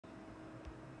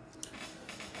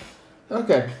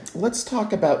Okay, let's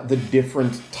talk about the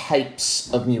different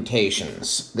types of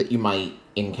mutations that you might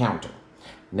encounter.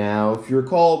 Now, if you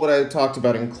recall what I talked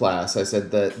about in class, I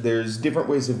said that there's different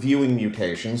ways of viewing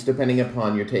mutations depending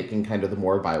upon you're taking kind of the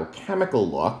more biochemical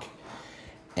look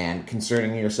and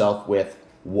concerning yourself with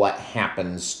what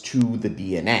happens to the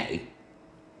DNA,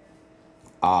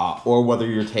 or whether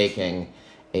you're taking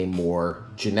a more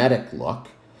genetic look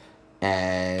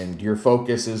and your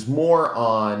focus is more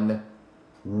on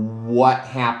what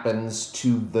happens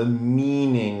to the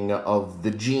meaning of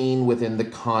the gene within the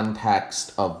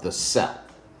context of the cell.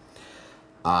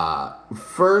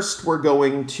 First, we're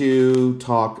going to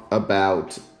talk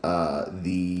about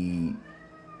the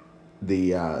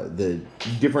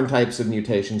different types of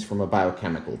mutations from a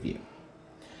biochemical view.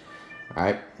 All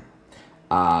right.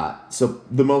 So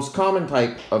the most common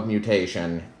type of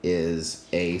mutation is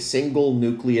a single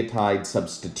nucleotide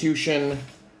substitution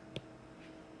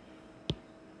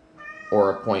or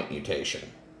a point mutation.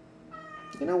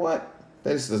 You know what?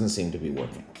 This doesn't seem to be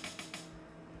working.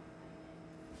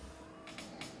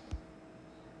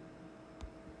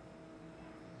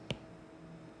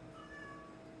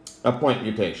 A point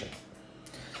mutation.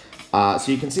 So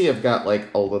you can see I've got like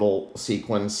a little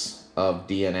sequence of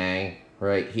DNA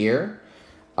right here.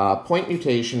 Point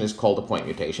mutation is called a point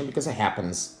mutation because it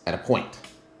happens at a point,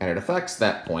 and it affects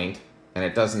that point, and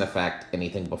it doesn't affect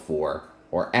anything before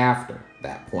or after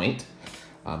that point.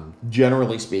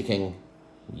 Generally speaking,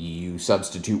 you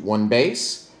substitute one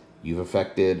base, you've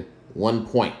affected one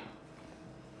point.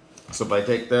 So if I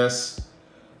take this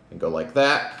and go like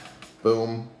that,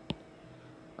 boom,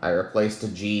 I replaced a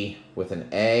G with an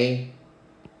A,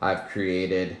 I've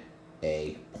created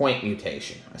a point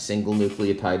mutation, a single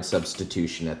nucleotide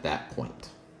substitution at that point.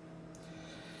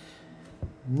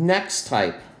 Next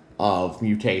type of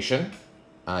mutation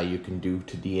you can do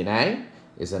to DNA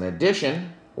is an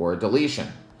addition or a deletion.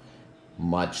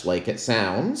 Much like it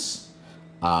sounds,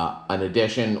 an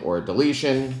addition or a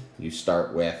deletion, you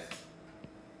start with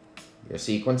your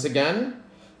sequence again,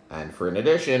 and for an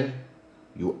addition,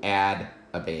 you add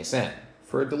a base in.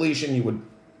 For a deletion, you would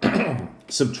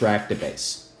subtract a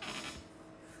base.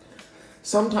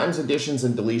 Sometimes additions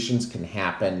and deletions can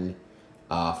happen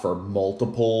for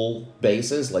multiple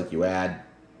bases, like you add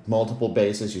multiple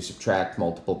bases, you subtract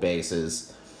multiple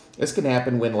bases. This can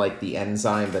happen when like the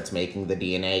enzyme that's making the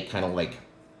DNA kind of like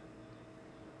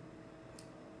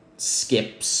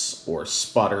skips or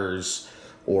sputters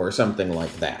or something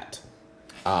like that.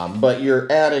 But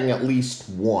you're adding at least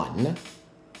one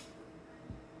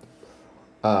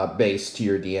base to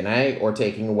your DNA or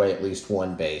taking away at least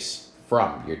one base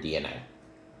from your DNA.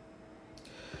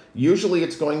 Usually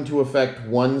it's going to affect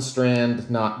one strand,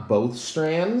 not both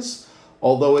strands,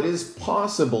 although it is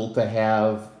possible to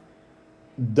have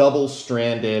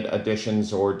double-stranded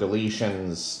additions or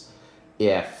deletions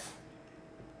if,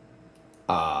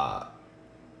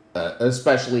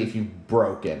 especially if you've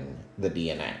broken the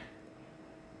DNA.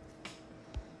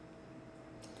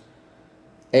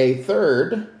 A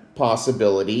third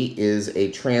possibility is a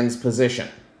transposition.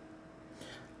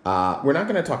 We're not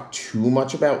going to talk too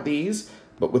much about these,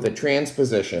 but with a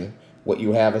transposition, what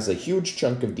you have is a huge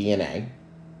chunk of DNA.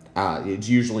 It's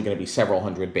usually going to be several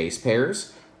hundred base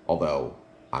pairs, although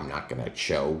I'm not going to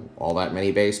show all that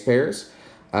many base pairs.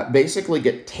 Basically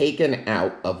get taken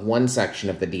out of one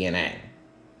section of the DNA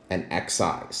and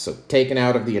excised. So taken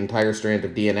out of the entire strand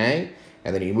of DNA,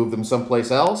 and then you move them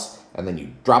someplace else, and then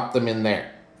you drop them in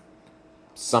there.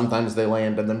 Sometimes they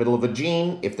land in the middle of a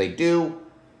gene. If they do,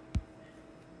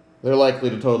 they're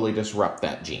likely to totally disrupt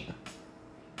that gene.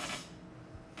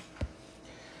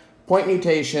 Point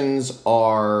mutations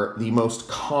are the most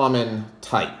common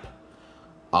type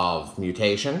of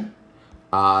mutation.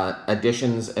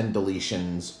 Additions and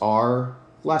deletions are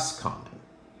less common.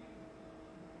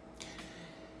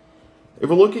 If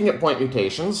we're looking at point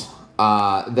mutations,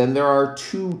 then there are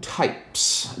two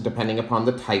types, depending upon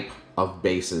the type of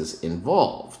bases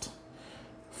involved.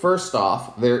 First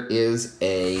off, there is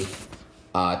a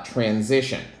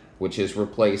transition, which is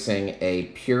replacing a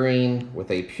purine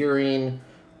with a purine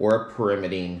or a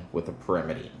pyrimidine with a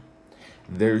pyrimidine.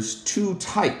 There's two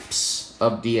types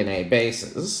of DNA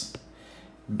bases.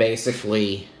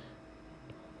 Basically,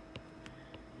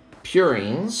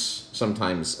 purines,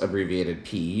 sometimes abbreviated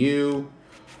PU,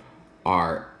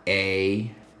 are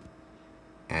A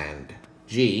and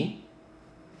G.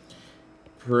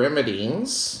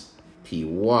 Pyrimidines,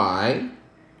 PY,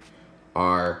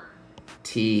 are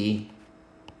T,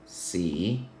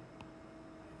 C,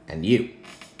 and U.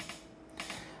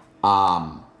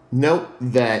 Note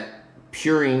that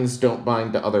Purines don't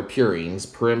bind to other purines.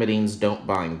 Pyrimidines don't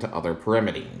bind to other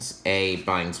pyrimidines. A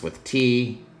binds with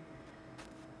T.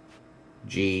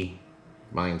 G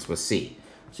binds with C.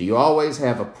 So you always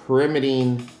have a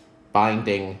pyrimidine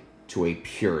binding to a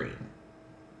purine.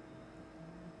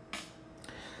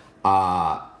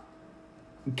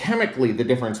 Chemically, the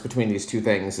difference between these two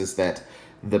things is that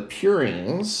the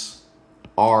purines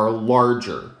are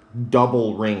larger,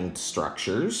 double-ringed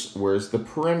structures, whereas the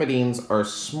pyrimidines are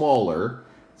smaller,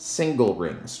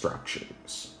 single-ring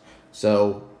structures.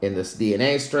 So in this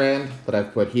DNA strand that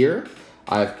I've put here,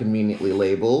 I've conveniently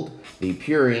labeled the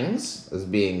purines as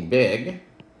being big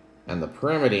and the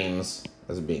pyrimidines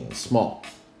as being small.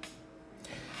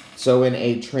 So in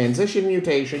a transition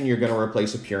mutation, you're going to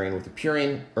replace a purine with a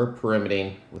purine or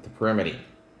pyrimidine with a pyrimidine.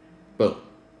 Boom.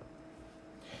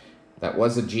 That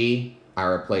was a G. I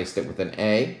replaced it with an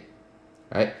A.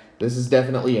 Right? This is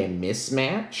definitely a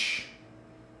mismatch.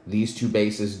 These two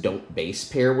bases don't base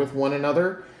pair with one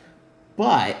another,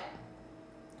 but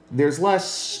there's less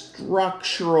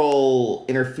structural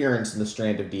interference in the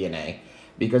strand of DNA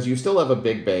because you still have a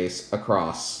big base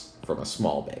across from a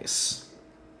small base.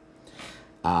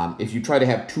 If you try to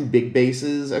have two big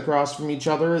bases across from each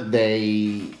other,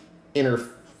 they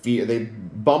interfere, they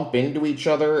bump into each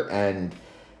other and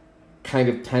kind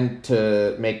of tend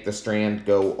to make the strand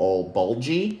go all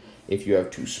bulgy. If you have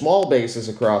two small bases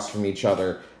across from each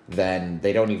other, then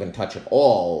they don't even touch at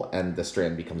all, and the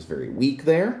strand becomes very weak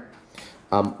there.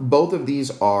 Both of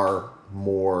these are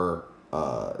more...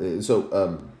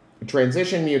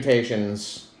 transition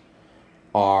mutations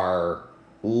are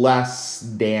less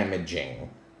damaging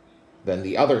than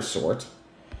the other sort,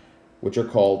 which are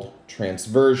called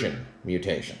transversion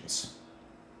mutations.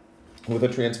 With a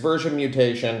transversion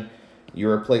mutation, you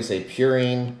replace a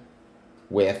purine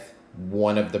with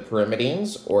one of the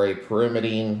pyrimidines or a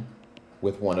pyrimidine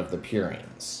with one of the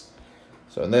purines.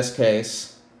 So in this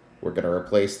case, we're going to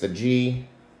replace the G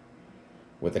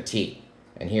with a T.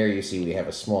 And here you see we have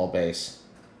a small base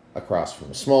across from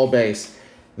a small base.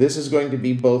 This is going to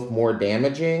be both more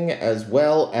damaging as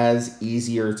well as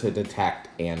easier to detect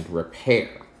and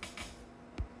repair.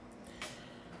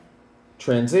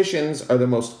 Transitions are the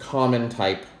most common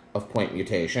type of point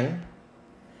mutation.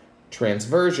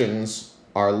 Transversions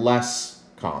are less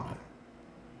common.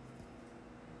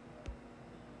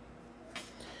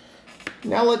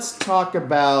 Now let's talk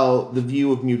about the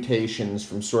view of mutations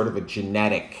from sort of a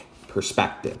genetic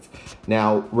perspective.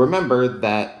 Now remember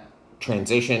that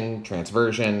transition,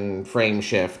 transversion, frame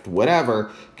shift,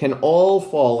 whatever, can all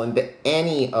fall into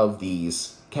any of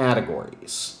these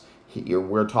categories. Here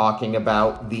we're talking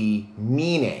about the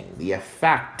meaning, the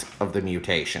effect of the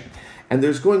mutation. And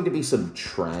there's going to be some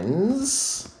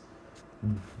trends,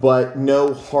 but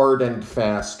no hard and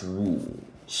fast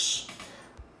rules.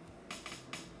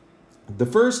 The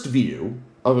first view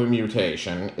of a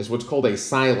mutation is what's called a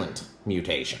silent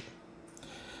mutation.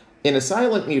 In a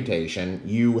silent mutation,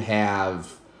 you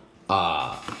have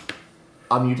a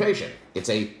mutation. It's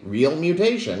a real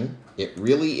mutation. It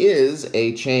really is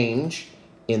a change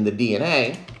in the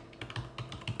DNA.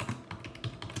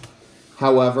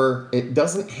 However, it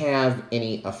doesn't have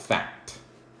any effect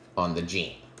on the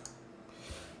gene.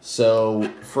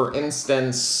 So, for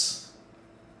instance,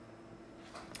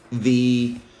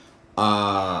 the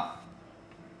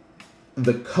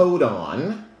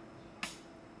codon,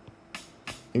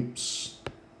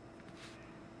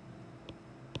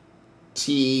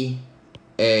 TAT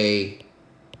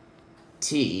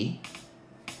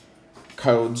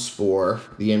codes for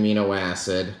the amino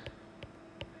acid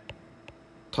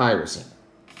tyrosine.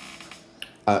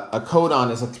 A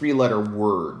codon is a three-letter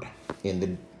word in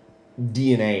the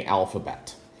DNA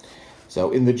alphabet.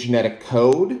 So in the genetic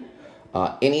code,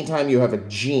 anytime you have a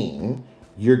gene,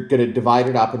 you're going to divide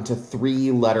it up into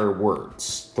three-letter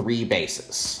words, three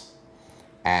bases.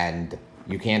 And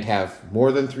you can't have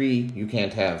more than three, you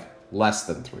can't have less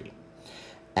than three.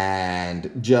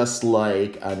 And just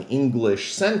like an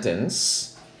English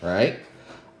sentence, right,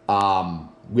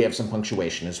 we have some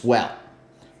punctuation as well.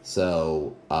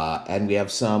 So, and we have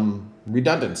some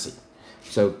redundancy.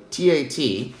 So TAT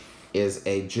is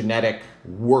a genetic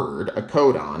word, a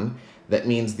codon, that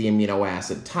means the amino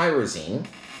acid tyrosine.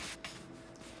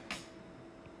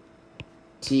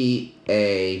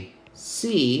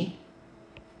 TAC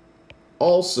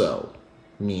also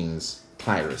means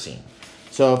tyrosine.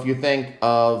 So if you think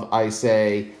of, I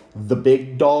say, the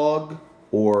big dog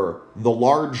or the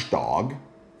large dog,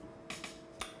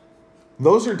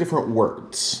 those are different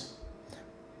words,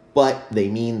 but they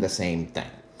mean the same thing.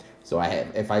 So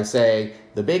if I say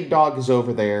the big dog is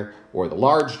over there or the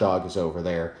large dog is over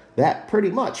there, that pretty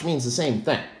much means the same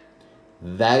thing.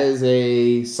 that is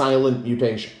a silent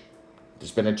mutation.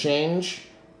 There's been a change,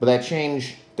 but that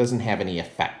change doesn't have any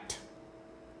effect.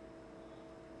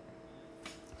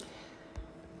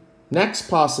 Next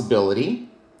possibility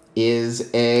is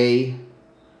a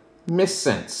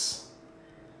missense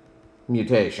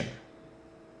mutation.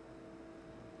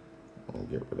 I'll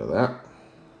get rid of that.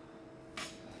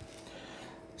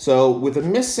 So with a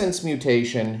missense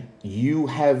mutation, you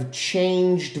have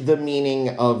changed the meaning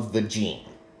of the gene.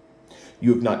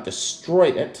 You have not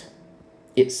destroyed it.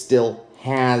 It still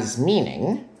has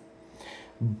meaning,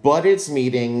 but its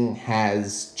meaning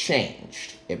has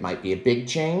changed. It might be a big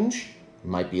change, it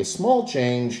might be a small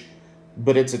change,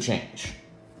 but it's a change.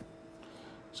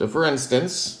 So for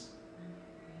instance,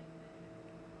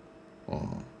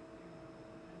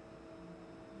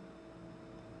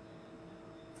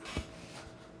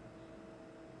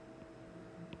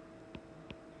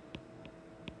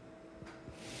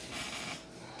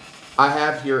 I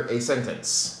have here a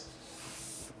sentence.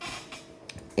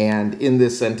 And in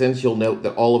this sentence, you'll note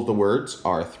that all of the words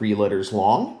are 3 letters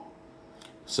long.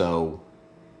 So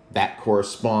that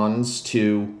corresponds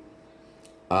to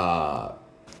the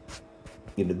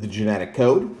genetic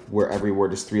code, where every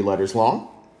word is 3 letters long.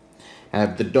 I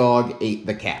have the dog ate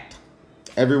the cat.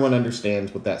 Everyone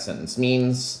understands what that sentence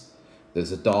means.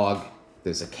 There's a dog,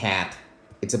 there's a cat.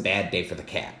 It's a bad day for the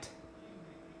cat.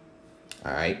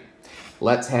 All right,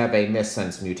 let's have a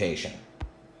missense mutation.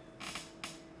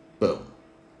 Boom.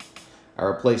 I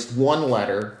replaced one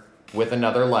letter with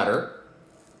another letter.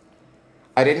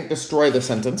 I didn't destroy the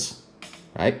sentence,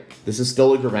 right? This is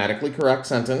still a grammatically correct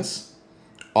sentence.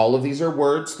 All of these are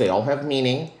words. They all have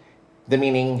meaning. The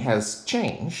meaning has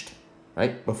changed,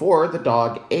 right? Before, the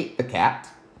dog ate the cat,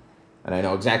 and I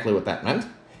know exactly what that meant.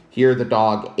 Here, the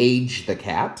dog aged the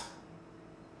cat.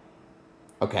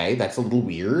 Okay, that's a little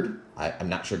weird. I'm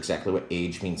not sure exactly what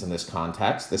age means in this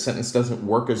context. The sentence doesn't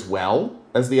work as well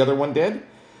as the other one did,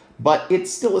 but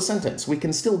it's still a sentence. We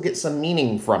can still get some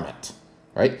meaning from it,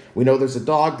 right? We know there's a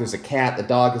dog, there's a cat, the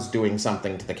dog is doing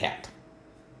something to the cat.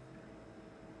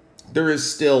 There is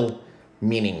still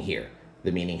meaning here.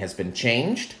 The meaning has been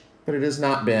changed, but it has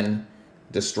not been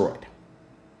destroyed.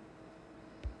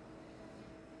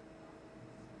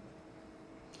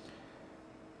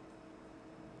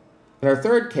 In our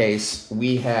third case,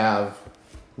 we have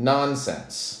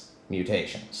nonsense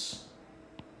mutations.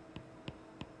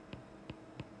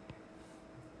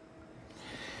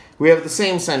 We have the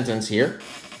same sentence here.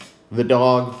 The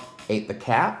dog ate the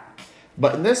cat.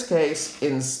 But in this case,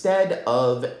 instead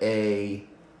of a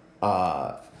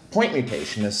point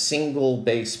mutation, a single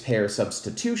base pair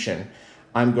substitution,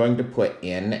 I'm going to put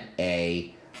in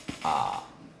an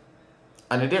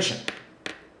addition.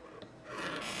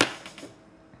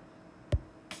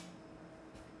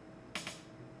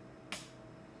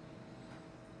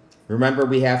 Remember,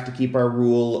 we have to keep our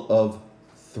rule of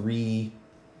 3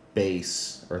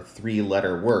 base or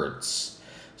 3-letter words.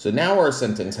 So now our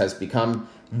sentence has become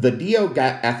the Dio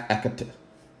got eket.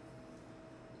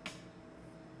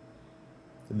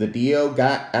 The Dio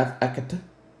got eket.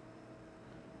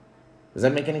 Does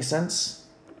that make any sense?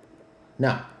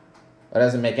 No, that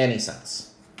doesn't make any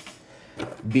sense.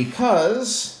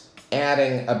 Because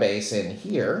adding a base in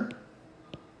here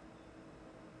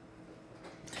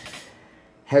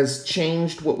has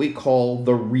changed what we call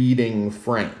the reading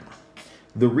frame.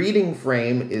 The reading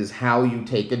frame is how you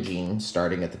take a gene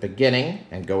starting at the beginning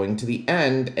and going to the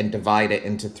end and divide it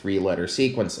into 3-letter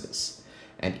sequences.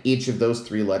 And each of those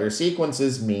 3-letter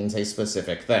sequences means a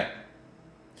specific thing.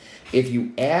 If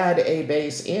you add a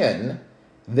base in,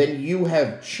 then you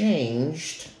have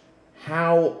changed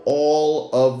how all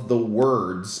of the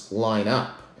words line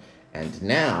up. And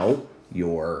now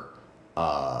your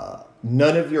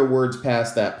none of your words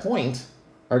past that point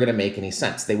are going to make any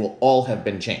sense. They will all have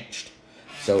been changed.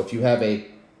 So if you have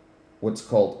what's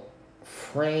called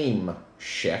frame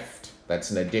shift,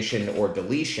 that's an addition or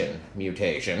deletion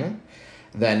mutation,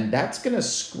 then that's going to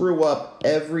screw up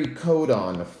every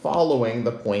codon following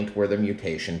the point where the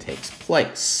mutation takes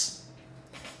place.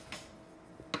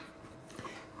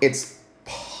 It's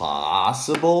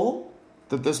possible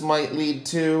that this might lead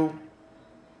to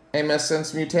a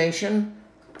missense mutation,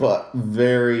 but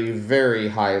very, very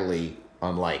highly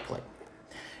unlikely.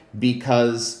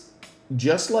 Because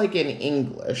just like in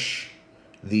English,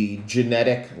 the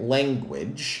genetic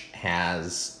language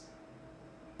has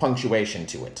punctuation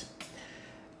to it.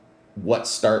 What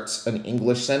starts an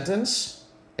English sentence?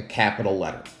 A capital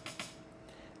letter.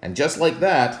 And just like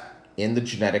that, in the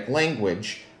genetic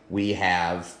language, we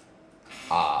have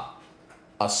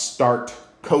a start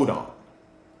codon,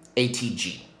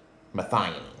 ATG,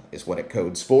 methionine is what it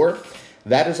codes for.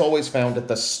 That is always found at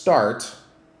the start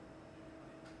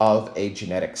of a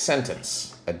genetic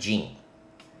sentence, a gene.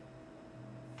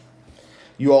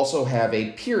 You also have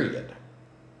a period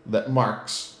that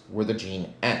marks where the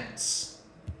gene ends.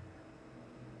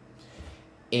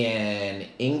 In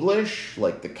English,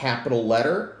 like the capital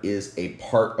letter is a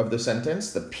part of the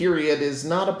sentence. The period is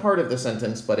not a part of the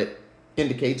sentence, but it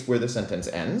indicates where the sentence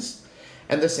ends.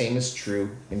 And the same is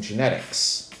true in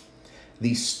genetics.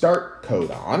 The start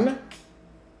codon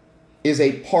is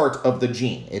a part of the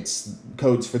gene. It's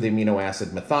codes for the amino acid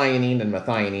methionine, and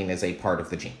methionine is a part of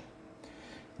the gene.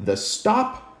 The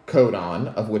stop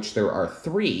codon, of which there are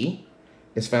 3,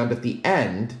 is found at the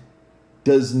end,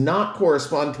 does not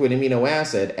correspond to an amino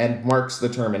acid, and marks the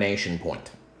termination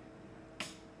point.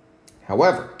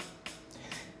 However,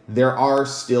 there are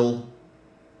still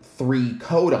 3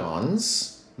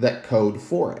 codons that code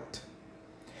for it.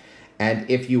 And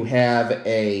if you have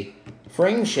a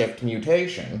frame shift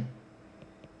mutation,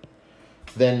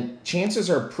 then chances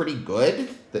are pretty good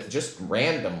that just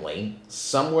randomly,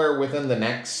 somewhere within the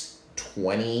next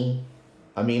 20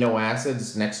 amino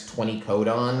acids, next 20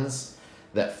 codons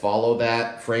that follow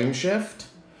that frame shift,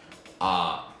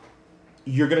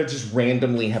 you're going to just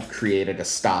randomly have created a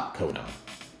stop codon.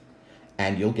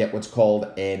 And you'll get what's called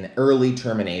an early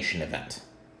termination event.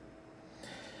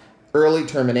 Early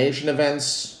termination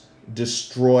events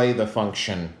destroy the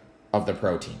function of the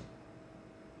protein.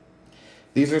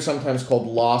 These are sometimes called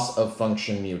loss of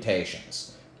function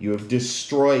mutations. You have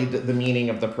destroyed the meaning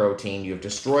of the protein. You have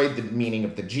destroyed the meaning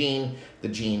of the gene. The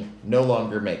gene no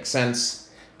longer makes sense.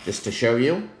 Just to show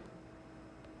you,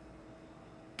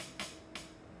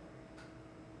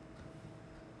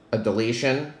 a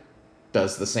deletion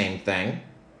does the same thing.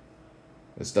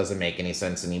 This doesn't make any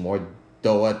sense anymore.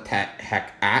 Doa tet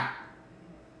hek at.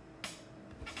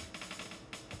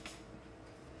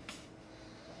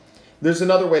 There's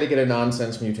another way to get a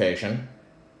nonsense mutation,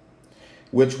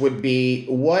 which would be,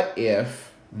 what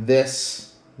if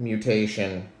this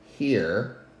mutation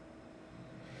here,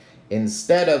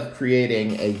 instead of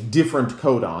creating a different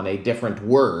codon, a different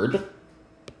word,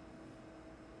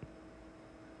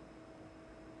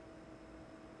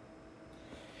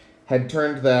 had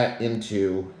turned that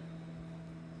into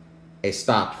a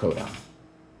stop codon.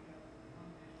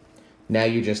 Now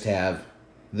you just have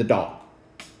the dog.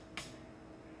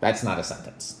 That's not a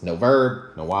sentence. No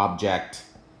verb, no object.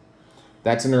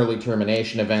 That's an early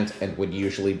termination event and would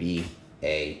usually be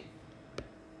a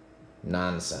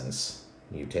nonsense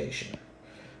mutation.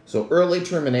 So early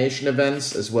termination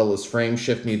events, as well as frame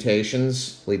shift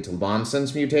mutations, lead to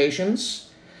nonsense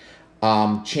mutations.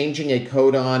 Changing a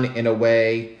codon in a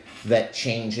way that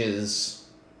changes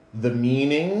the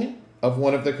meaning of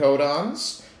one of the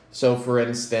codons. So for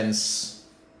instance,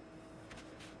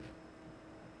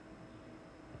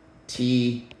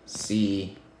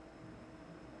 TCT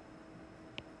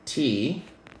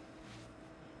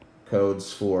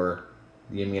codes for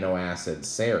the amino acid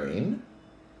serine,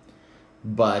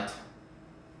 but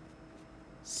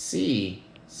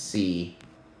CCT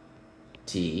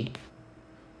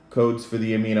codes for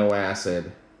the amino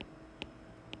acid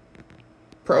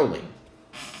proline.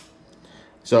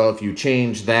 So if you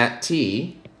change that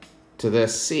T to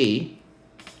this C,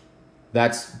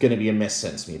 that's going to be a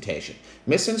missense mutation.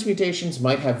 Missense mutations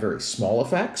might have very small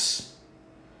effects,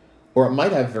 or it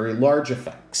might have very large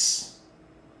effects.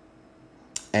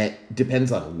 It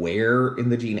depends on where in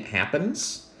the gene it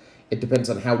happens. It depends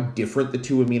on how different the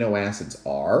 2 amino acids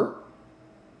are.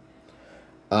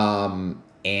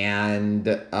 And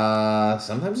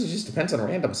sometimes it just depends on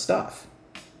random stuff.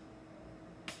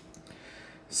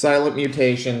 Silent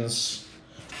mutations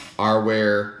are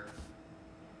where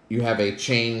you have a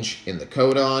change in the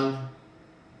codon.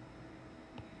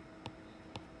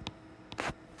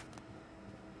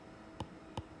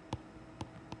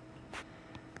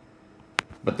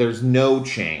 But there's no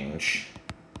change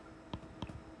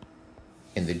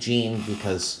in the gene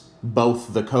because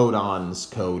both the codons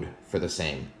code for the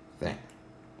same thing.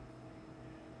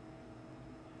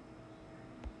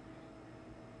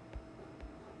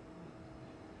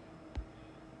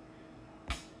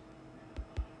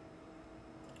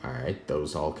 All right,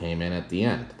 those all came in at the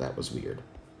end. That was weird.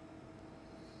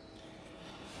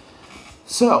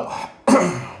 So,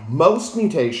 most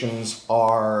mutations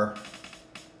are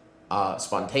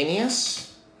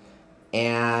spontaneous,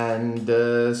 and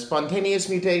spontaneous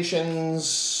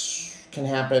mutations can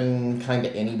happen kind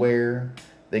of anywhere.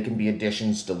 They can be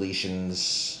additions,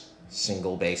 deletions,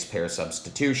 single base pair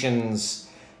substitutions,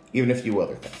 even a few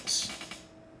other things.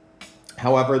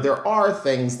 However, there are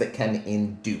things that can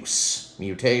induce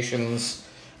mutations,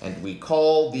 and we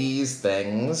call these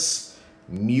things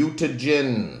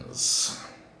Mutagens.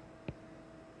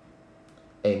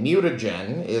 A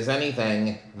mutagen is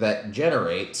anything that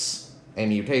generates a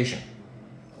mutation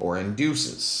or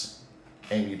induces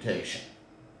a mutation.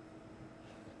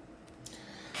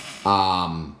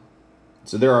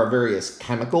 So there are various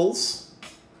chemicals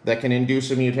that can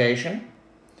induce a mutation.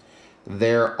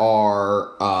 There's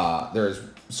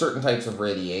certain types of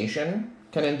radiation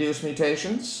can induce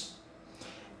mutations,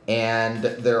 and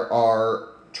there are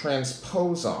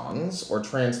transposons or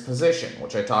transposition,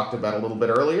 which I talked about a little bit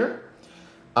earlier.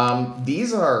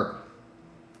 These are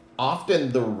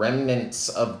often the remnants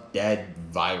of dead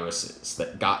viruses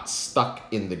that got stuck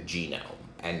in the genome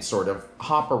and sort of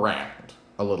hop around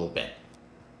a little bit.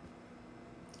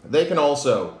 They can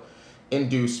also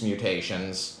induce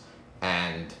mutations,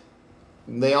 and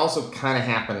they also kind of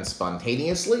happen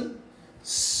spontaneously,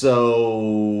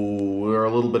 so they're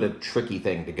a little bit of a tricky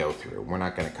thing to go through. We're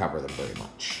not going to cover them very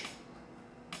much.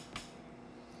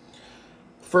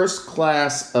 First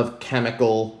class of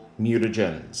chemical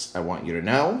mutagens I want you to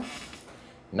know: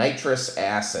 nitrous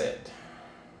acid.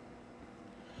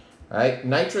 All right,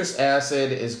 nitrous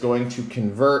acid is going to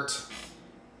convert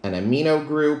an amino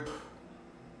group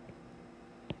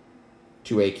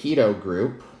to a keto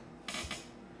group,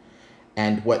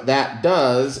 and what that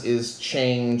does is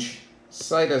change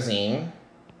cytosine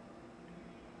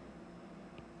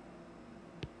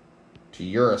to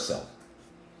uracil.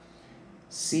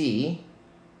 C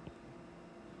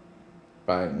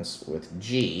binds with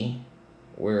G,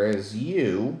 whereas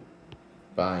U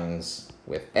binds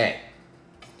with A.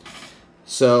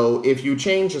 So if you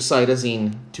change a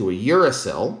cytosine to a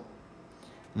uracil,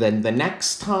 then the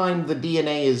next time the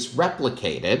DNA is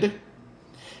replicated,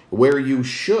 where you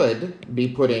should be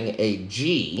putting a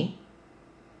G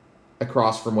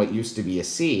across from what used to be a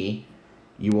C,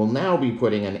 you will now be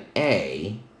putting an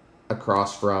A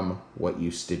across from what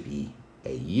used to be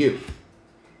a U.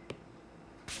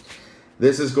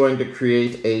 This is going to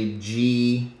create a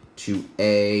G to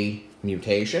A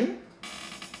mutation.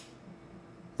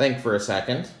 Think for a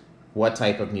second. What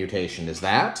type of mutation is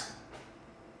that?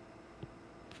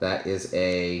 That is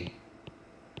a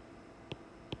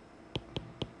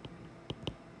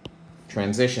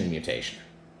transition mutation.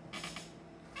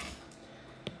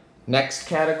 Next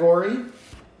category,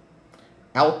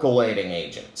 alkylating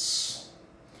agents.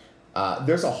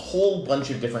 There's a whole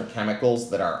bunch of different chemicals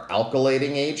that are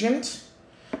alkylating agent.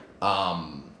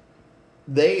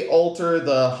 They alter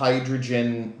the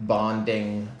hydrogen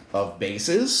bonding of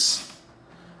bases.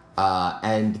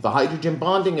 And the hydrogen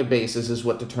bonding of bases is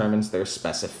what determines their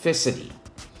specificity.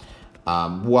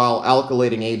 While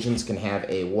alkylating agents can have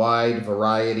a wide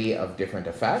variety of different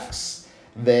effects,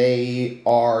 they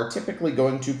are typically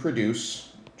going to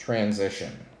produce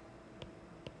transition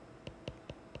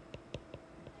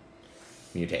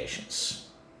mutations.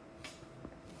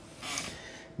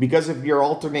 Because if you're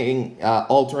altering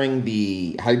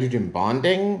the hydrogen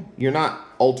bonding, you're not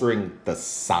altering the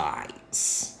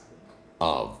size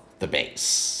of the base.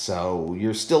 So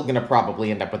you're still going to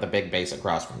probably end up with a big base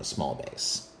across from a small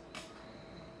base.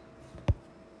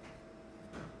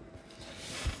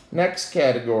 Next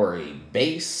category,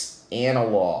 base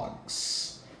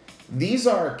analogs. These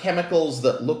are chemicals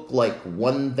that look like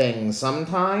one thing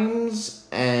sometimes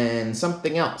and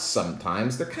something else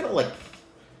sometimes. They're kind of like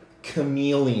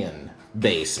chameleon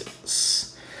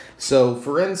bases. So,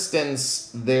 for instance,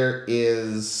 there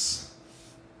is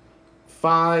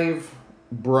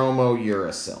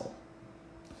 5-bromouracil.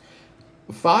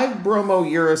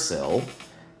 5-bromouracil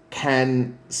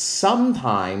can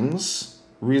sometimes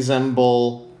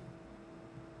resemble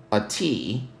a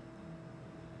T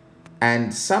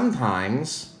and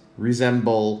sometimes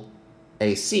resemble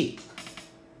a C.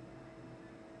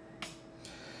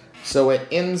 So it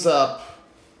ends up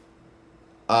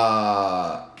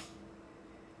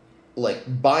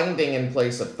like binding in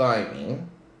place of thymine.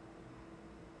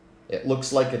 It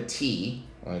looks like a T.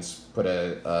 Let's put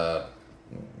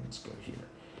let's go here.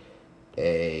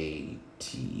 A,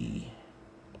 T,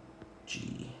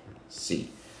 G, C.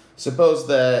 Suppose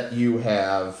that you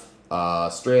have a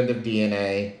strand of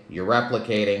DNA, you're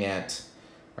replicating it,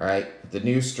 all right? The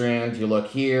new strand, you look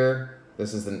here,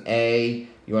 this is an A,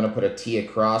 you want to put a T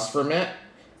across from it,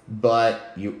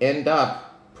 but you end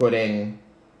up putting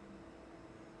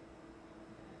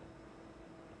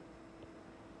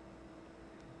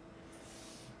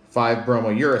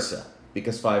 (5-bromouracil)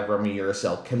 because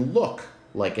 5-bromouracil can look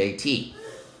like a T.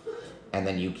 And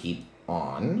then you keep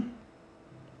on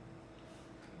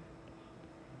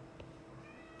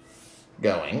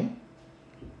going.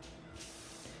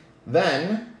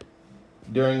 Then,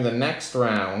 during the next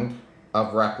round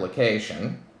of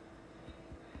replication,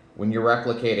 when you're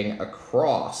replicating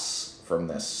across from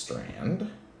this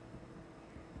strand?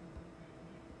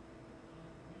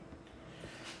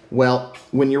 Well,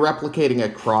 when you're replicating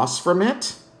across from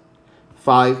it,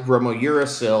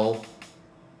 5-bromouracil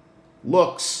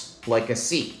looks like a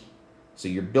C. So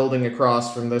you're building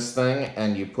across from this thing,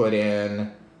 and you put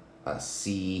in a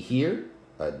C here,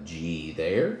 a G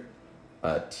there,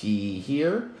 a T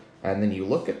here, and then you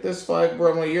look at this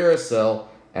 5-bromouracil,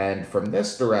 and from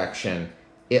this direction,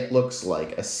 it looks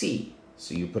like a C.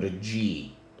 So you put a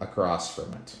G across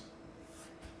from it.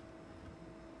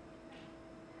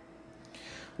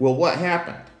 Well, what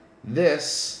happened?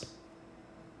 This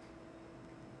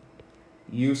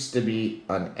used to be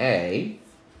an A,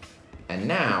 and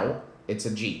now it's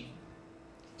a G.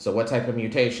 So what type of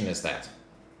mutation is that?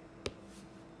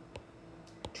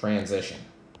 Transition.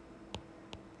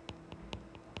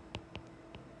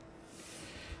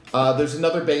 There's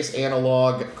another base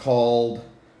analog called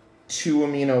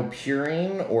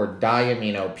 2-aminopurine or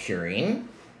diaminopurine.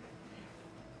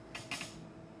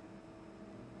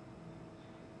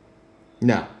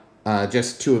 No,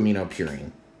 just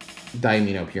 2-aminopurine.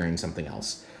 Diaminopurine, something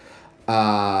else.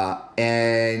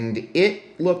 And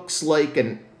it looks like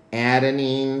an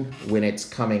adenine when it's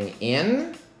coming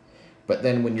in, but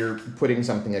then when you're putting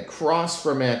something across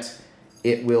from it,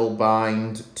 it will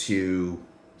bind to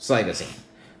cytosine.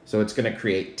 So it's going to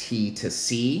create T to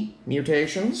C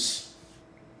mutations.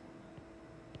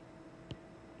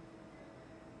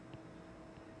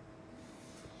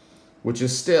 Which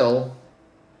is still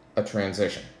a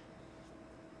transition.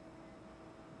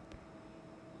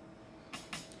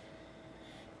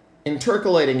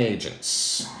 Intercalating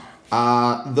agents.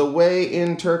 The way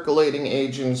intercalating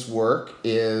agents work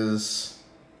is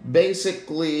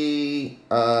basically,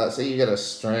 say you get a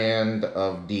strand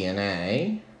of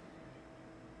DNA.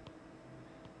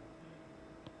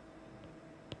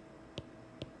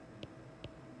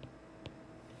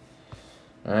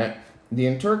 All right. The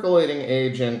intercalating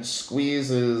agent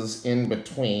squeezes in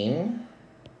between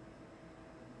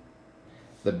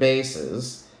the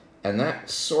bases, and that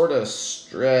sort of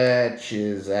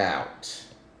stretches out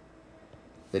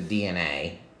the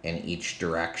DNA in each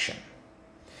direction.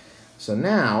 So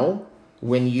now,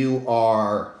 when you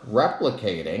are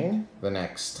replicating the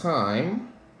next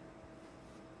time,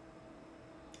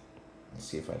 let's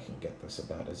see if I can get this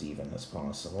about as even as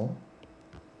possible.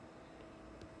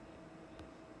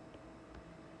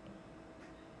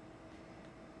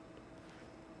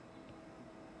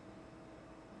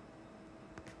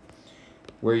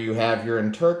 Where you have your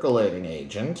intercalating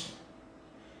agent,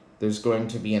 there's going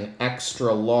to be an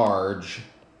extra large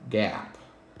gap.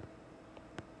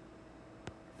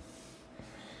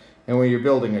 And when you're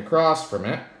building across from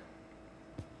it,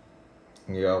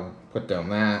 you go put down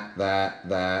that,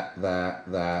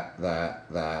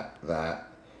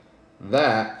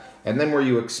 and then where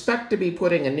you expect to be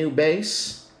putting a new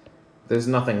base, there's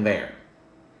nothing there.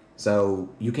 So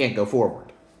you can't go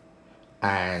forward.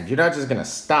 And you're not just going to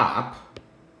stop.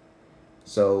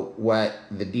 So what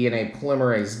the DNA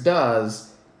polymerase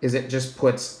does is it just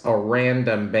puts a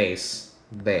random base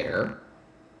there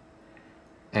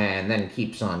and then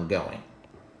keeps on going.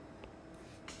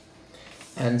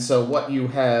 And so what you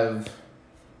have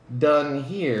done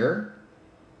here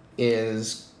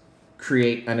is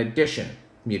create an addition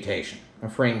mutation, a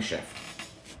frame shift.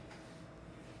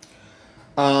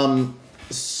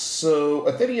 So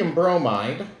ethidium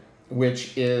bromide,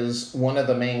 which is one of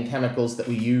the main chemicals that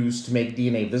we use to make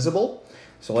DNA visible.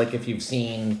 So like if you've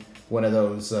seen one of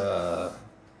those,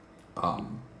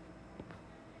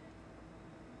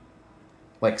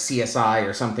 like CSI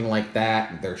or something like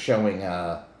that, they're showing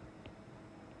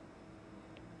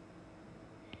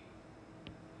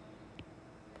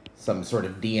some sort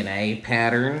of DNA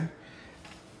pattern.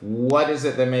 What is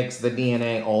it that makes the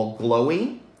DNA all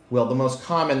glowy? Well, the most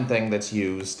common thing that's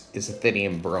used is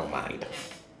ethidium bromide.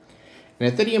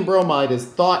 And ethidium bromide is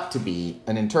thought to be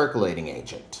an intercalating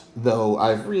agent, though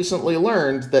I've recently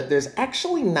learned that there's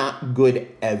actually not good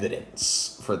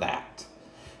evidence for that.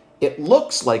 It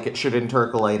looks like it should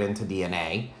intercalate into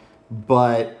DNA,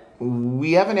 but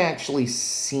we haven't actually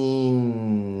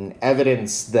seen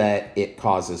evidence that it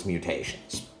causes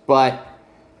mutations. But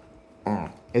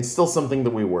it's still something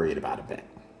that we worried about a bit.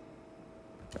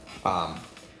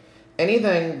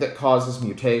 Anything that causes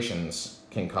mutations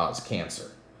can cause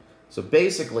cancer. So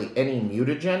basically, any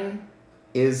mutagen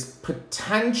is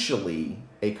potentially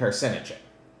a carcinogen.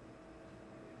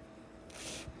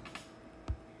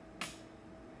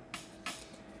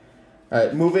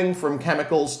 Moving from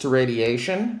chemicals to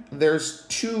radiation, there's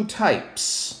two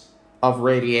types of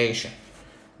radiation.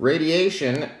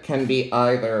 Radiation can be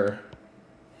either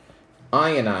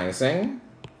ionizing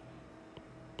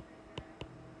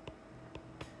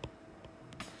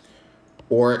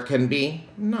or it can be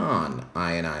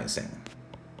non-ionizing.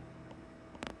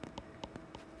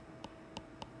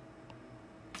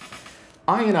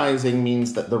 Ionizing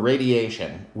means that the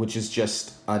radiation, which is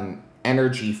just an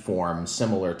energy form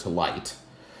similar to light,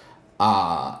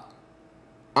 ionizing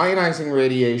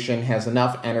radiation has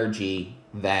enough energy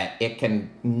that it can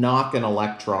knock an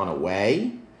electron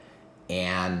away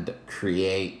and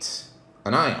create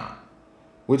an ion,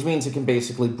 which means it can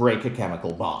basically break a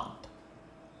chemical bond.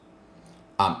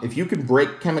 If you can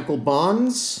break chemical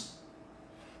bonds,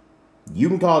 you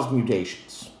can cause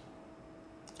mutations.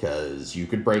 Because you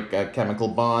could break a chemical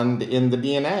bond in the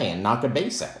DNA and knock a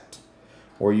base out.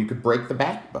 Or you could break the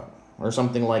backbone, or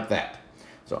something like that.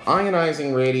 So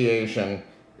ionizing radiation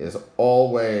is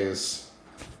always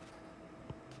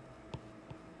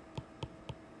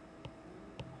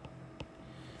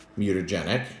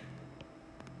mutagenic.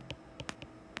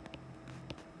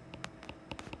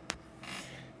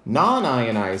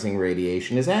 Non-ionizing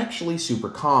radiation is actually super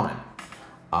common.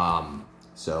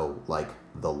 So, like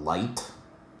the light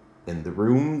in the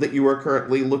room that you are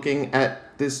currently looking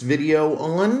at this video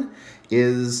on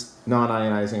is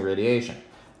non-ionizing radiation.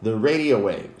 The radio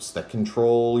waves that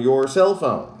control your cell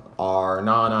phone are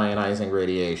non-ionizing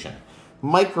radiation.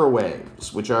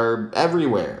 Microwaves, which are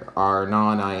everywhere, are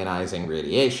non-ionizing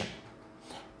radiation.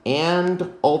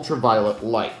 And ultraviolet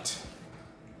light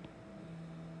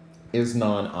is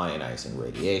non-ionizing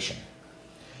radiation.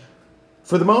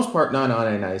 For the most part,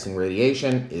 non-ionizing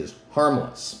radiation is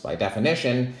harmless. By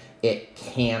definition, it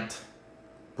can't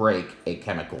break a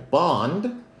chemical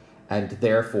bond and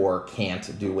therefore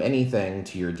can't do anything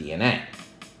to your DNA.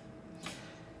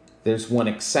 There's one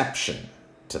exception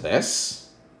to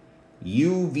this: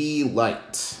 UV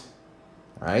light,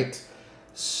 right?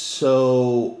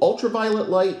 So ultraviolet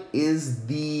light is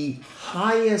the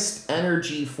highest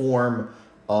energy form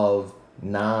of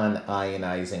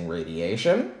non-ionizing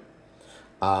radiation.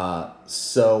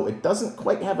 So it doesn't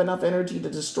quite have enough energy to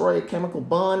destroy a chemical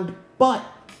bond, but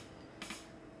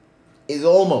it's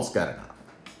almost got enough.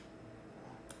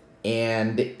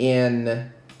 And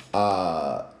and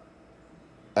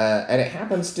it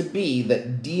happens to be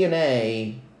that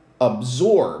DNA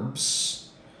absorbs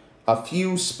a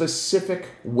few specific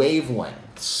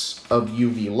wavelengths of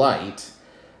UV light,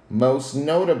 most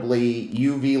notably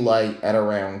UV light at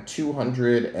around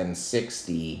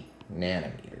 260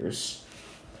 nanometers.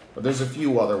 But there's a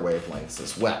few other wavelengths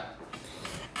as well.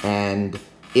 And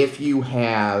if you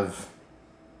have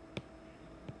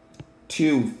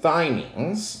two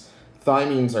thymines,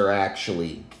 thymines are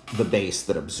actually the base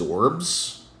that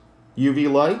absorbs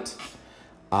UV light.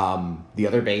 The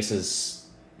other bases,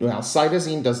 well,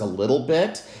 cytosine does a little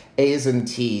bit. A's and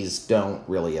T's don't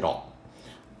really at all.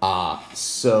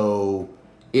 So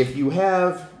if you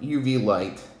have UV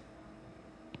light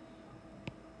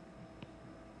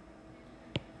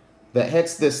that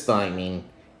hits this thymine,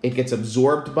 it gets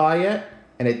absorbed by it,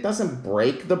 and it doesn't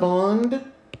break the bond,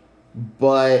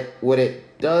 but what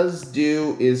it does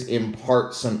do is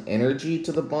impart some energy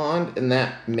to the bond, and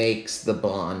that makes the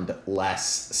bond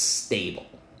less stable.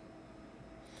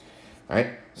 All right,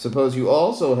 suppose you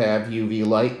also have UV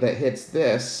light that hits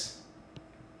this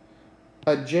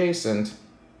adjacent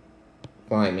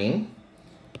thymine,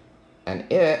 and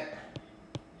it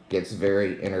gets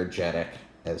very energetic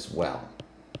as well.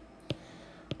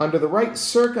 Under the right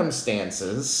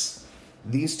circumstances,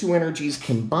 these two energies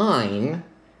combine,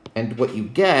 and what you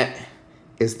get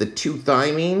is the two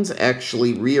thymines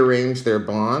actually rearrange their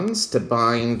bonds to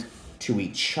bind to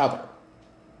each other.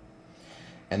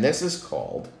 And this is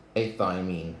called a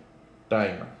thymine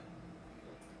dimer.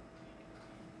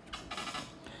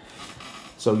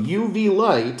 So UV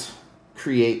light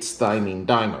creates thymine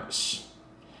dimers,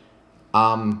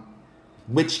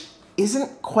 which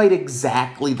isn't quite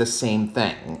exactly the same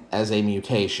thing as a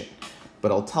mutation,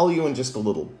 but I'll tell you in just a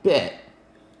little bit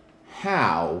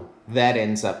how that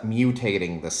ends up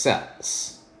mutating the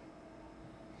cells.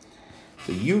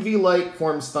 So UV light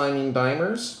forms thymine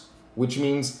dimers, which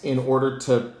means in order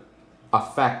to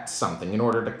affect something, in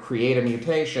order to create a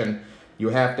mutation, you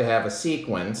have to have a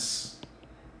sequence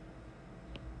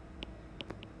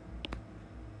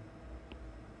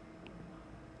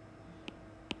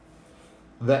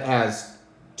that has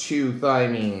two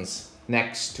thymines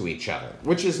next to each other,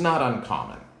 which is not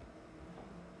uncommon.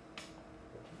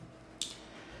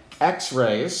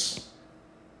 X-rays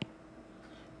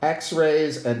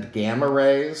and gamma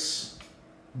rays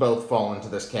both fall into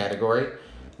this category.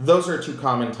 Those are two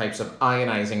common types of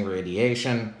ionizing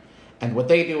radiation, and what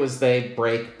they do is they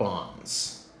break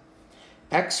bonds.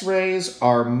 X-rays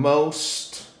are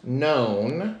most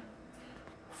known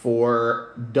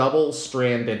for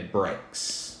double-stranded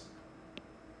breaks.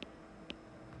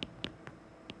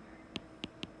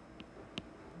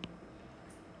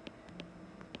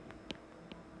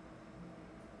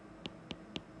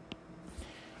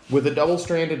 With a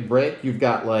double-stranded break, you've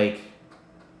got like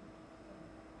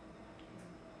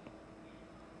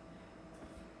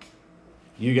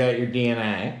you got your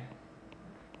DNA,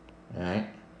 right?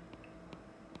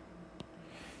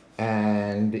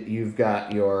 And you've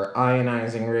got your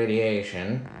ionizing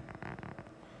radiation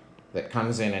that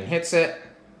comes in and hits it,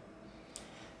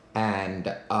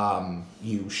 and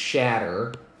you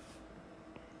shatter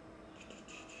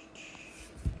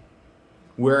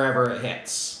wherever it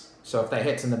hits. So if that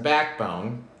hits in the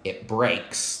backbone, it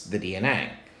breaks the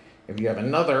DNA. If you have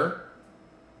another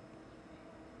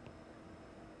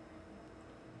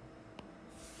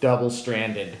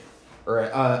double-stranded, or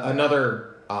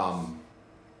another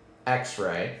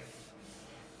X-ray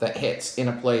that hits in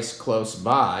a place close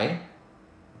by,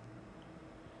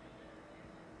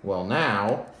 well,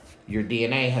 now your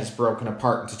DNA has broken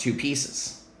apart into two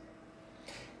pieces.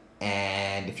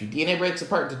 And if your DNA breaks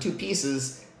apart into two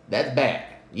pieces, that's bad.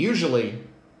 Usually,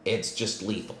 it's just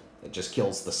lethal. It just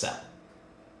kills the cell.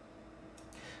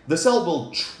 The cell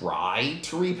will try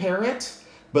to repair it,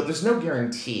 but there's no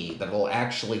guarantee that it'll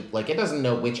actually, like, it doesn't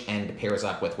know which end pairs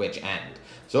up with which end.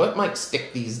 So it might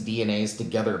stick these DNAs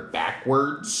together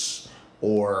backwards,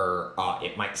 or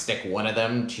it might stick one of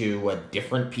them to a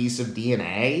different piece of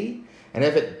DNA. And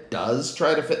if it does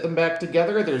try to fit them back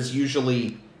together, there's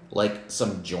usually, like,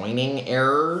 some joining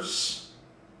errors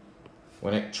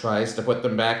when it tries to put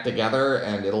them back together,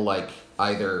 and it'll, like,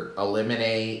 either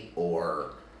eliminate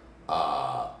or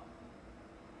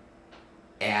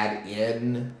add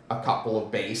in a couple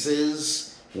of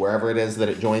bases wherever it is that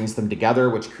it joins them together,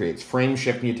 which creates frame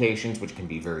shift mutations, which can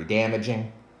be very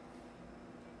damaging.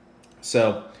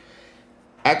 So,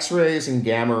 X-rays and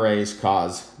gamma rays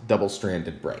cause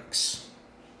double-stranded breaks.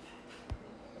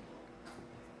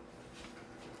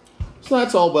 So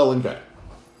that's all well and good.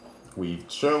 We've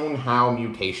shown how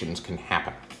mutations can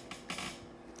happen.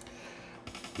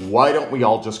 Why don't we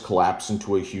all just collapse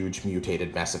into a huge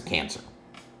mutated mess of cancer?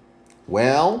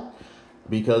 Well,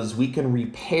 because we can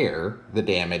repair the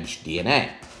damaged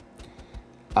DNA.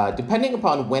 Depending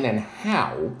upon when and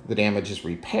how the damage is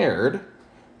repaired,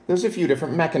 there's a few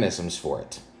different mechanisms for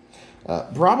it.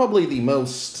 Probably the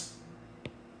most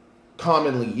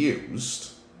commonly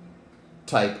used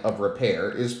type of repair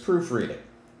is proofreading.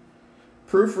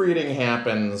 Proofreading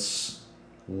happens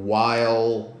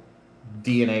while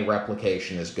DNA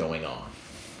replication is going on.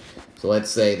 So let's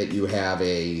say that you have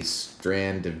a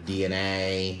strand of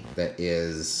DNA that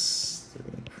is 3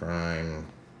 prime,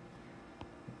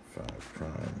 5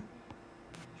 prime,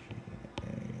 G,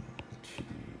 A, T,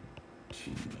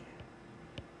 T.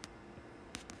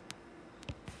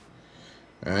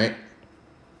 All right?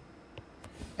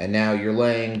 And now you're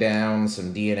laying down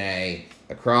some DNA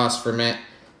across from it.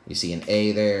 You see an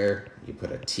A there, you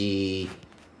put a T,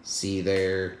 C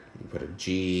there, you put a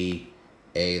G,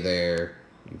 A there,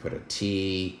 you put a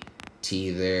T,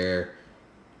 T there.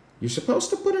 You're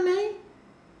supposed to put an A,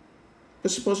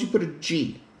 but suppose you put a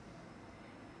G.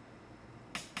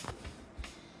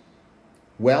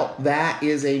 Well, that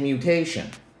is a mutation.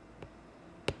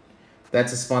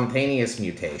 That's a spontaneous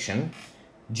mutation.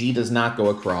 G does not go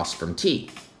across from T.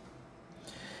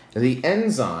 The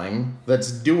enzyme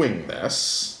that's doing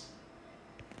this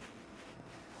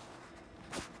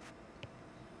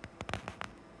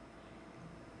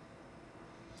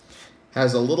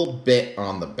has a little bit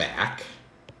on the back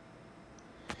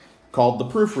called the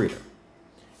proofreader.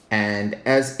 And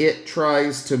as it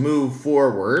tries to move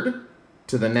forward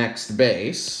to the next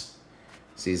base,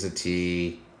 sees a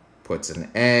T, puts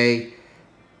an A,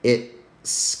 it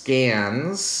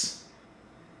scans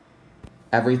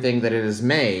everything that it has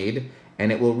made,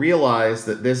 and it will realize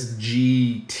that this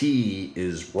GT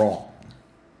is wrong.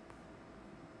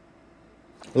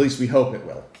 At least we hope it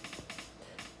will.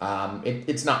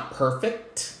 It's not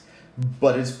perfect,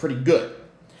 but it's pretty good.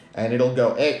 And it'll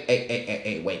go,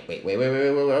 hey, wait.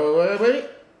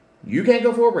 You can't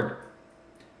go forward.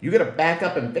 You gotta back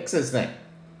up and fix this thing.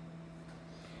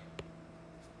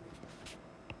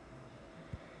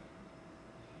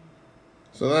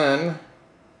 So then,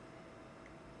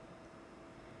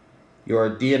 your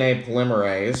DNA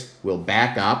polymerase will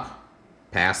back up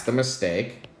past the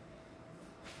mistake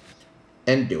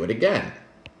and do it again.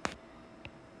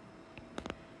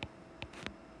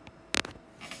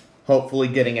 Hopefully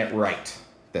getting it right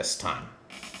this time.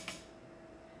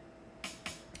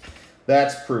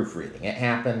 That's proofreading. It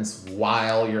happens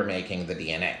while you're making the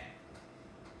DNA.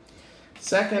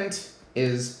 Second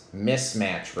is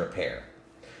mismatch repair.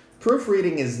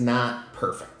 Proofreading is not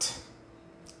perfect,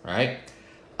 right?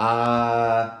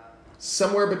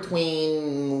 Somewhere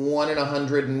between 1 in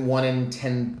 100 and 1 in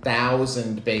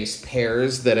 10,000 base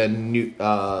pairs that a new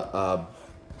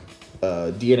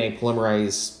DNA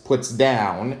polymerase puts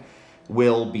down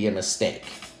will be a mistake.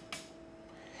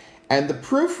 And the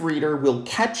proofreader will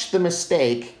catch the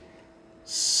mistake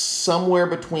somewhere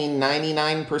between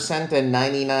 99% and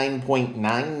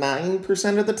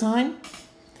 99.99% of the time.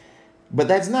 But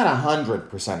that's not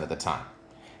 100% of the time.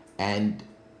 And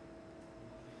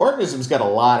organisms got a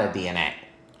lot of DNA.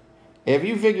 If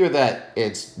you figure that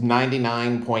it's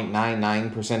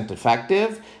 99.99%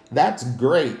 effective, that's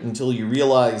great until you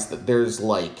realize that there's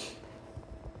like,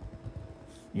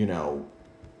 you know,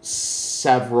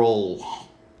 several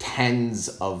tens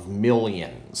of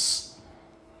millions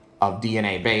of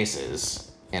DNA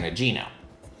bases in a genome.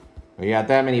 When you got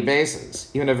that many bases,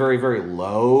 even a very, very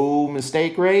low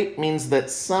mistake rate means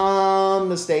that some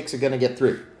mistakes are going to get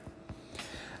through.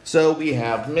 So we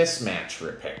have mismatch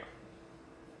repair.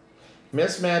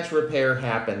 Mismatch repair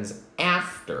happens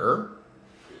after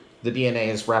the DNA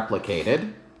is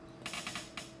replicated.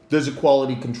 There's a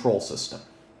quality control system.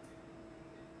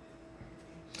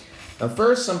 Now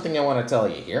first, something I want to tell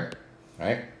you here,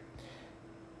 right?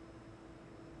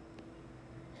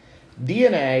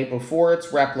 DNA, before it's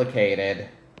replicated,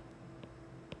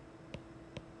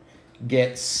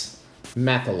 gets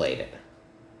methylated.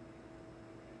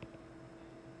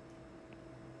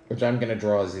 Which I'm going to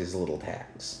draw as these little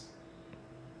tags.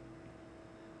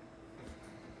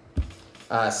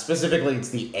 Specifically, it's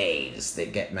the A's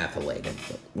that get methylated,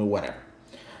 but whatever.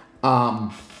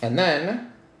 And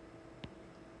then,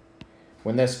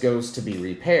 when this goes to be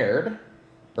repaired,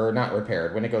 or not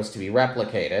repaired, when it goes to be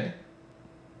replicated,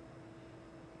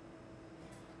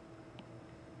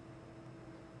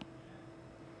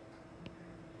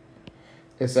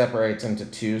 it separates into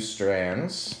two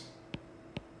strands.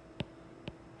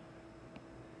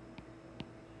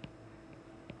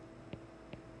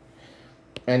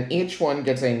 And each one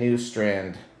gets a new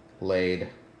strand laid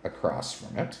across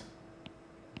from it.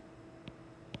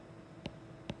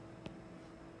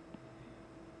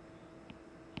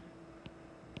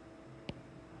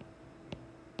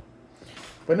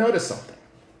 But notice something.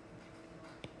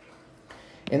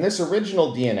 In this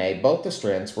original DNA, both the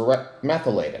strands were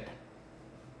methylated.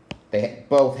 They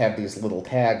both have these little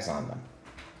tags on them.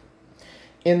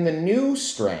 In the new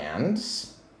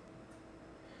strands,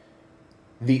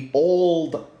 the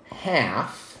old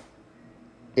half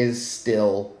is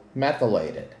still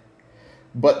methylated.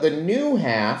 But the new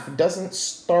half doesn't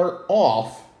start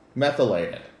off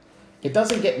methylated. It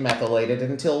doesn't get methylated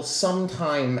until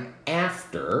sometime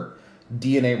after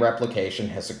DNA replication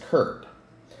has occurred.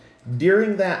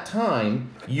 During that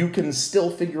time, you can still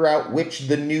figure out which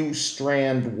the new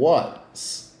strand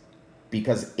was,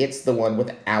 because it's the one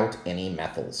without any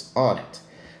methyls on it.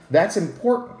 That's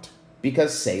important,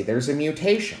 because say there's a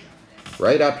mutation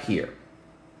right up here,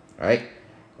 right?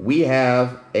 We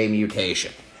have a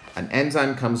mutation. An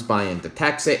enzyme comes by and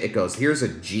detects it. It goes, here's a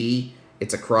G.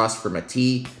 It's across from a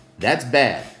T. That's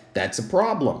bad. That's a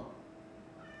problem,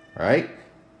 right?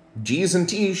 G's and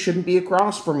T's shouldn't be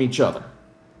across from each other.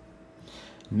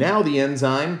 Now the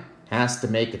enzyme has to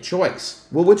make a choice.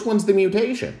 Well, which one's the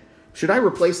mutation? Should I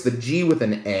replace the G with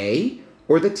an A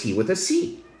or the T with a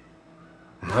C?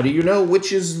 How do you know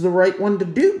which is the right one to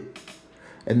do?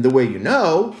 And the way you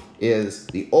know is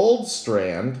the old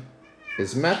strand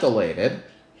is methylated,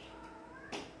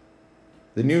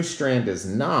 the new strand is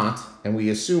not, and we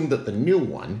assume that the new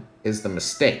one is the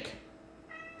mistake.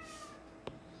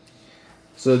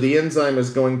 So the enzyme is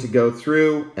going to go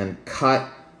through and cut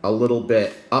a little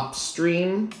bit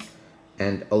upstream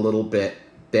and a little bit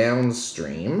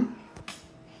downstream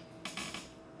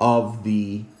of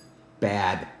the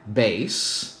bad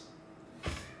base,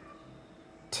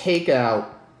 take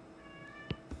out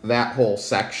that whole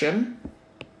section,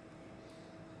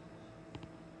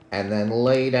 and then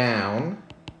lay down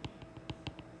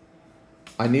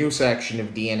a new section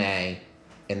of DNA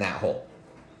in that hole.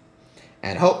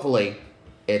 And hopefully,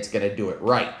 it's going to do it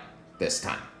right this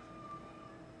time.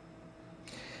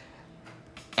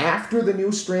 After the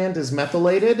new strand is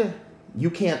methylated,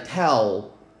 you can't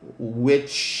tell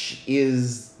which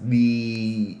is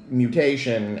the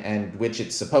mutation and which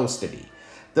it's supposed to be.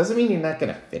 Doesn't mean you're not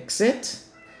going to fix it,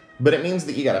 but it means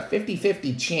that you got a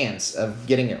 50-50 chance of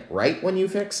getting it right when you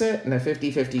fix it and a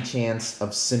 50-50 chance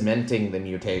of cementing the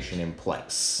mutation in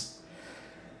place.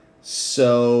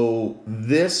 So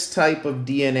this type of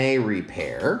DNA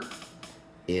repair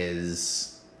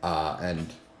is,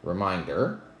 and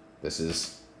reminder, this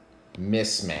is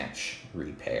mismatch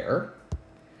repair.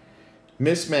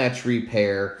 Mismatch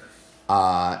repair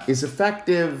is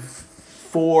effective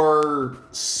for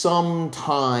some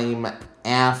time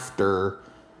after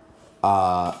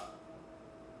the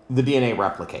DNA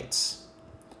replicates.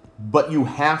 But you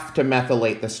have to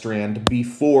methylate the strand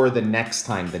before the next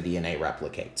time the DNA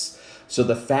replicates. So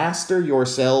the faster your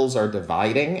cells are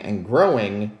dividing and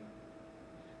growing,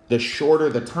 the shorter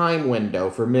the time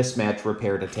window for mismatch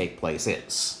repair to take place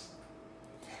is.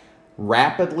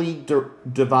 Rapidly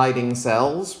dividing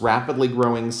cells, rapidly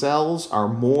growing cells are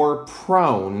more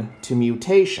prone to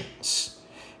mutations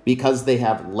because they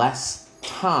have less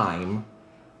time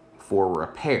for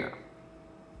repair.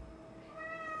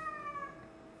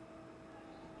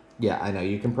 Yeah, I know.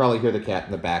 You can probably hear the cat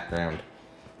in the background.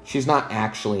 She's not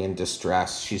actually in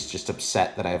distress. She's just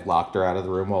upset that I've locked her out of the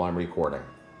room while I'm recording.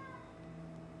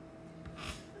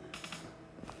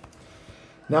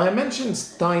 Now, I mentioned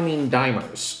thymine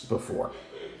dimers before.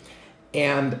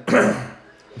 And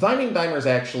thymine dimers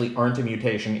actually aren't a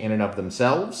mutation in and of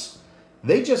themselves.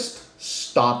 They just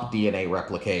stop DNA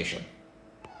replication.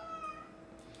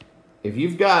 If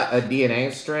you've got a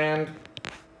DNA strand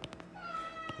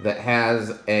that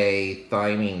has a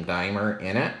thymine dimer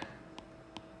in it,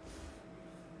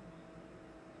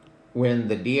 when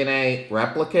the DNA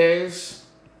replicates,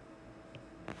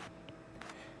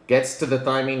 gets to the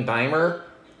thymine dimer,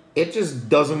 it just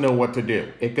doesn't know what to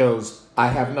do. It goes, I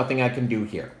have nothing I can do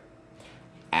here.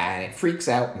 And it freaks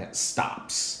out and it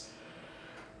stops.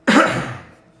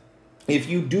 If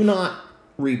you do not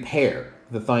repair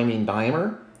the thymine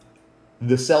dimer,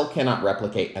 the cell cannot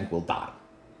replicate and will die.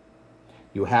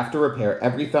 You have to repair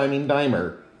every thymine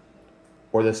dimer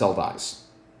or the cell dies.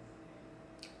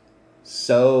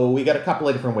 So we got a couple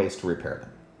of different ways to repair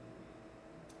them.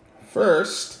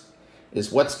 First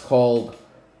is what's called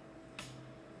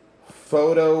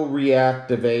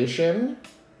photoreactivation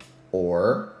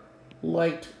or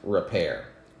light repair.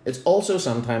 It's also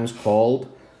sometimes called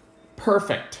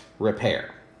perfect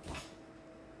repair.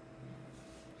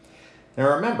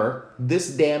 Now remember, this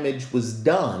damage was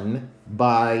done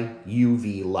by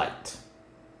UV light.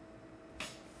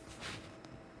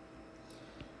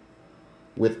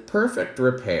 With perfect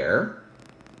repair,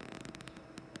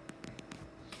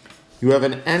 you have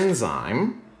an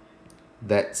enzyme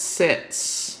that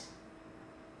sits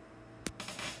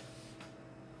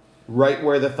right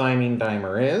where the thymine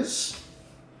dimer is,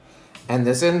 and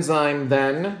this enzyme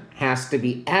then has to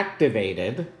be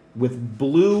activated with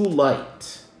blue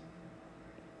light.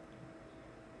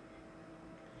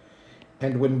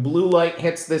 And when blue light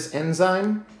hits this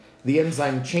enzyme, the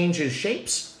enzyme changes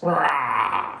shapes.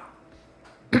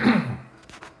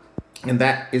 And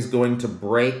that is going to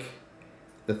break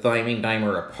the thymine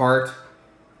dimer apart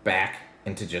back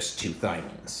into just two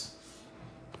thymines.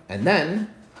 And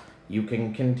then you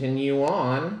can continue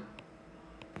on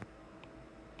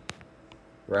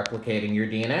replicating your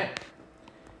DNA.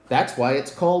 That's why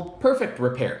it's called perfect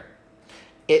repair.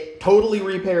 It totally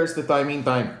repairs the thymine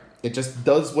dimer. It just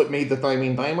does what made the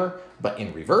thymine dimer, but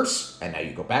in reverse, and now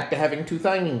you go back to having two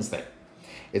thymines there.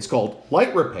 It's called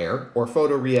light repair or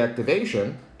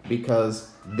photoreactivation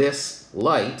because this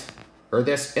light, or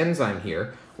this enzyme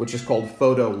here, which is called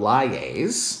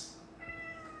photolyase,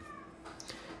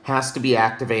 has to be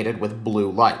activated with blue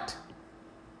light.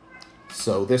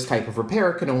 So this type of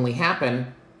repair can only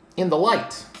happen in the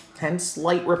light, hence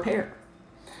light repair.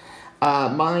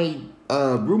 My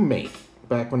roommate,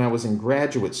 back when I was in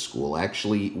graduate school,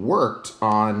 actually worked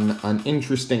on an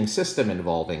interesting system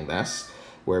involving this,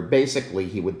 where basically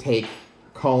he would take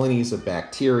colonies of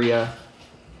bacteria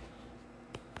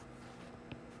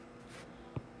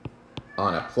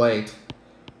on a plate,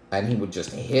 and he would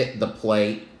just hit the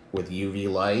plate with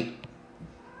UV light,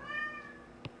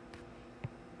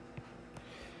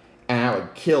 and that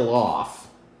would kill off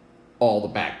all the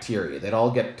bacteria. They'd all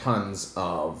get tons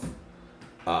of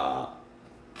thymine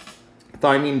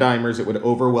dimers. It would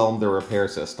overwhelm their repair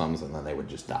systems, and then they would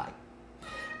just die.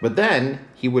 But then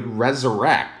he would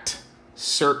resurrect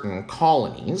certain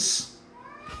colonies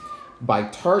by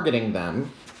targeting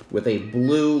them with a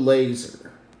blue laser.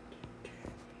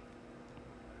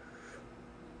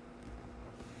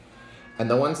 And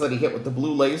the ones that he hit with the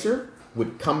blue laser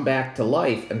would come back to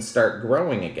life and start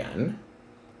growing again.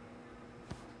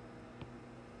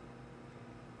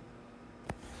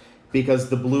 Because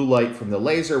the blue light from the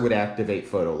laser would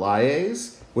activate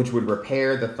photolyase, which would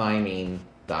repair the thymine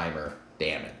dimer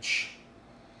damage.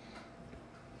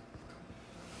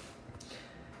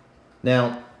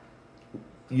 Now,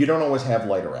 you don't always have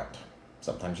light around.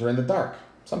 Sometimes you're in the dark.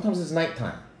 Sometimes it's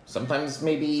nighttime. Sometimes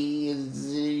maybe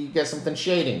you get something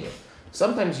shading you.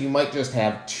 Sometimes you might just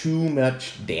have too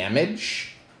much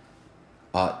damage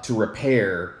to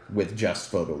repair with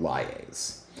just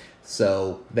photolyase.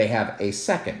 So they have a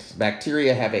second,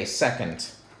 bacteria have a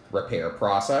second repair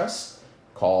process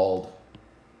called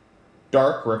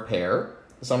dark repair,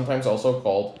 sometimes also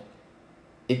called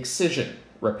excision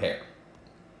repair.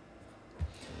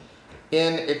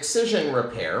 In excision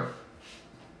repair,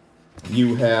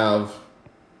 you have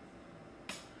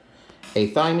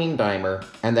a thymine dimer,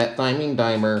 and that thymine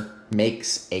dimer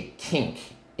makes a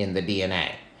kink in the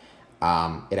DNA.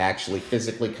 It actually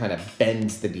physically kind of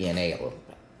bends the DNA a little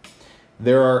bit.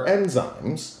 There are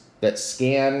enzymes that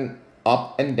scan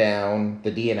up and down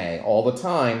the DNA all the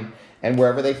time, and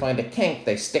wherever they find a kink,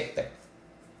 they stick there.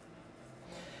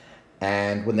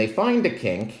 And when they find a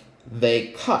kink, they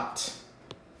cut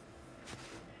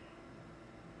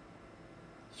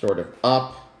sort of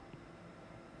up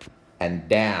and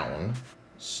down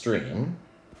stream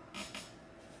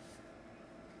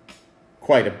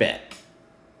quite a bit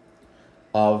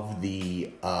of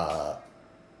the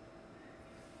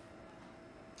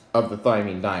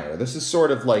thymine dimer. This is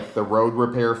sort of like the road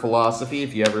repair philosophy.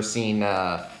 If you ever seen,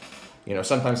 you know,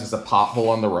 sometimes there's a pothole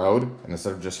on the road, and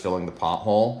instead of just filling the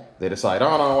pothole, they decide,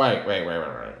 oh no, wait.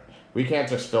 We can't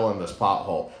just fill in this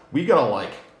pothole. We gotta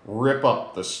like rip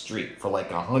up the street for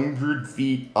like 100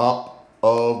 feet up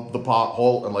of the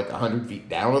pothole and like 100 feet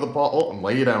down of the pothole and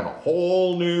lay down a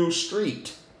whole new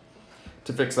street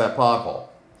to fix that pothole.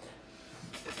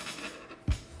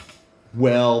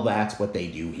 Well, that's what they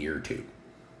do here too.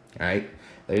 All right?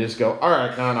 They just go, all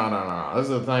right, no. This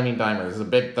is a thymine dimer. This is a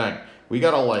big thing. We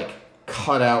got to, like,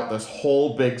 cut out this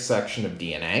whole big section of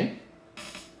DNA.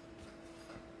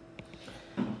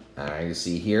 You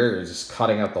see here, they're just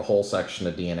cutting out the whole section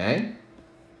of DNA.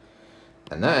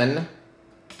 And then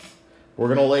we're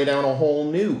going to lay down a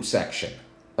whole new section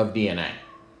of DNA.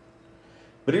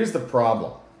 But here's the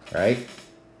problem, right?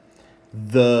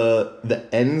 The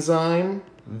enzyme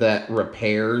that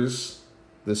repairs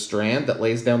the strand, that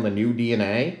lays down the new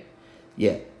DNA,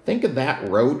 yeah, think of that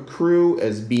road crew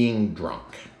as being drunk.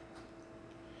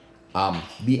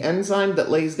 The enzyme that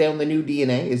lays down the new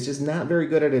DNA is just not very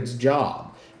good at its job.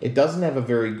 It doesn't have a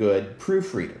very good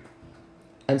proofreader.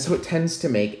 And so it tends to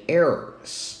make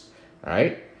errors,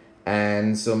 right?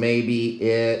 And so maybe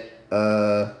it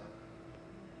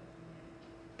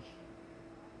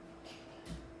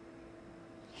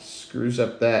screws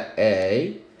up that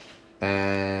A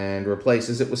and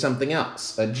replaces it with something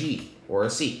else, a G or a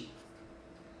C.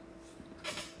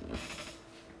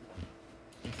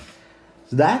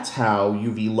 So that's how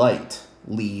UV light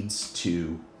leads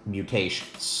to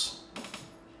mutations.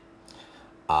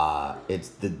 It's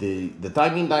the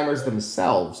thymine dimers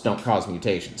themselves don't cause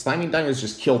mutations. Thymine dimers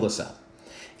just kill the cell.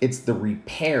 It's the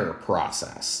repair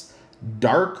process.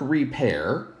 Dark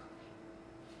repair,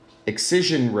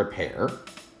 excision repair,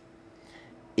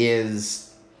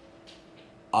 is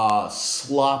a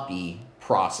sloppy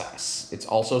process. It's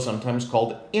also sometimes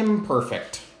called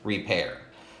imperfect repair,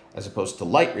 as opposed to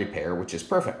light repair, which is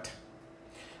perfect.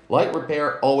 Light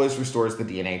repair always restores the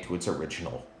DNA to its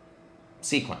original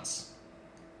sequence.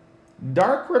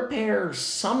 Dark repair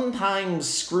sometimes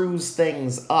screws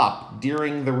things up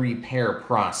during the repair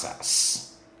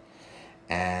process.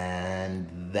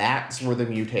 And that's where the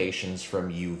mutations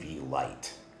from UV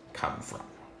light come from.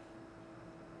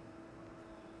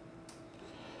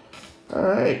 All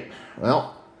right,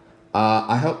 well,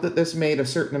 I hope that this made a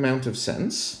certain amount of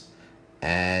sense.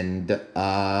 And,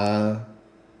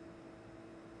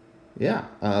 yeah,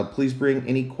 please bring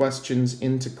any questions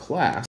into class.